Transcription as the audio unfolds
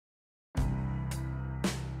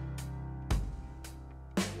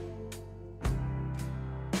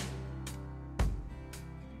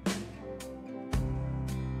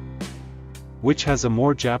which has a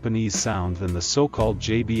more Japanese sound than the so-called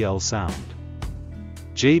JBL sound.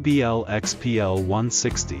 JBL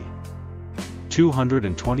XPL160.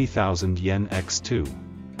 220,000 yen X2.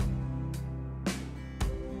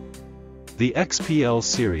 The XPL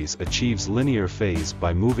series achieves linear phase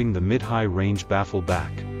by moving the mid-high range baffle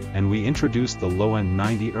back, and we introduced the low-end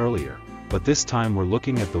 90 earlier, but this time we're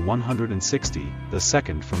looking at the 160, the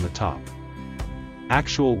second from the top.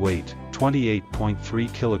 Actual weight,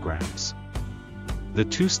 28.3 kilograms. The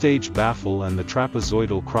two-stage baffle and the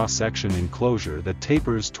trapezoidal cross-section enclosure that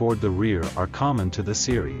tapers toward the rear are common to the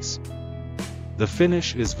series. The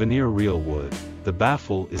finish is veneer real wood. The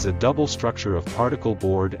baffle is a double structure of particle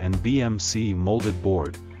board and BMC molded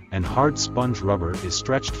board, and hard sponge rubber is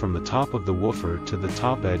stretched from the top of the woofer to the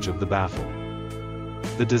top edge of the baffle.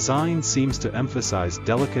 The design seems to emphasize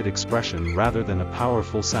delicate expression rather than a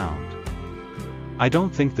powerful sound. I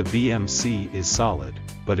don't think the BMC is solid,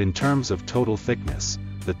 but in terms of total thickness,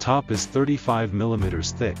 the top is 35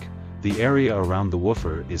 mm thick, the area around the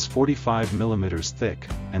woofer is 45 mm thick,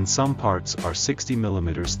 and some parts are 60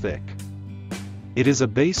 mm thick. It is a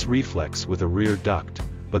base reflex with a rear duct,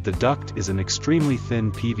 but the duct is an extremely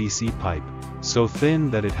thin PVC pipe, so thin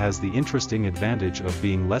that it has the interesting advantage of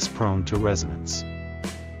being less prone to resonance.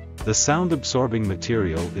 The sound-absorbing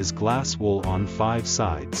material is glass wool on 5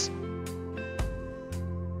 sides.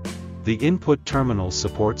 The input terminal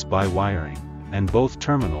supports bi-wiring, and both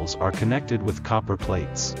terminals are connected with copper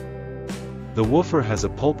plates. The woofer has a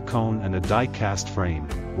pulp cone and a die-cast frame,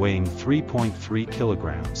 weighing 3.3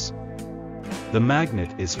 kilograms. The magnet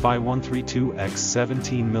is Phi132 x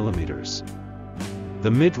 17 mm. The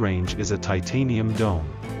midrange is a titanium dome.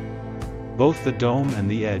 Both the dome and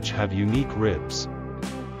the edge have unique ribs.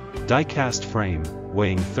 Die-cast frame,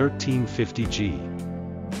 weighing 1350 G.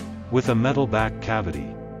 With a metal back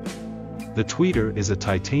cavity. The tweeter is a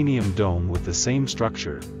titanium dome with the same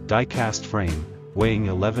structure, die-cast frame, weighing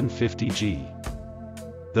 1150 G.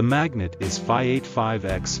 The magnet is Phi85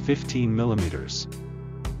 x 15 mm.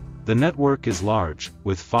 The network is large,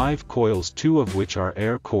 with 5 coils, 2 of which are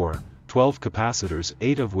air core, 12 capacitors,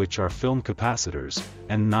 8 of which are film capacitors,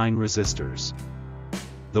 and 9 resistors.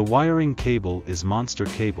 The wiring cable is monster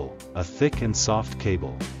cable, a thick and soft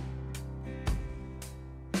cable.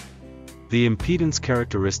 The impedance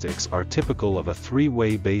characteristics are typical of a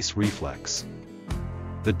 3-way bass reflex.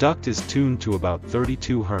 The duct is tuned to about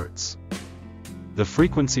 32 Hz. The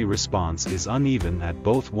frequency response is uneven at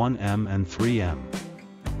both 1M and 3M.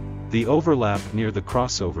 The overlap near the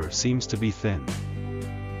crossover seems to be thin.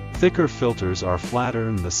 Thicker filters are flatter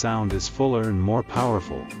and the sound is fuller and more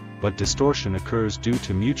powerful, but distortion occurs due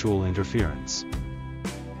to mutual interference.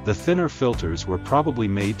 The thinner filters were probably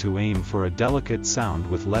made to aim for a delicate sound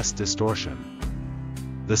with less distortion.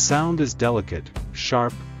 The sound is delicate,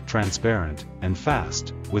 sharp, transparent, and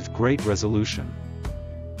fast, with great resolution.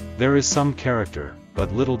 There is some character,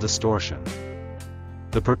 but little distortion.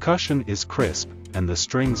 The percussion is crisp, and the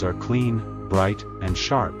strings are clean, bright, and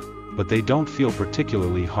sharp, but they don't feel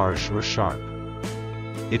particularly harsh or sharp.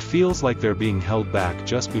 It feels like they're being held back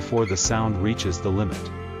just before the sound reaches the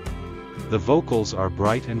limit. The vocals are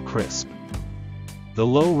bright and crisp. The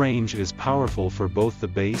low range is powerful for both the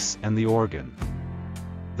bass and the organ.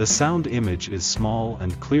 The sound image is small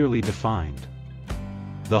and clearly defined.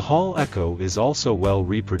 The hall echo is also well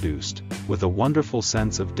reproduced, with a wonderful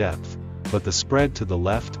sense of depth, but the spread to the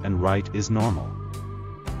left and right is normal.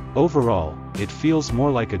 Overall, it feels more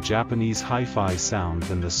like a Japanese hi-fi sound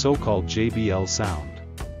than the so-called JBL sound.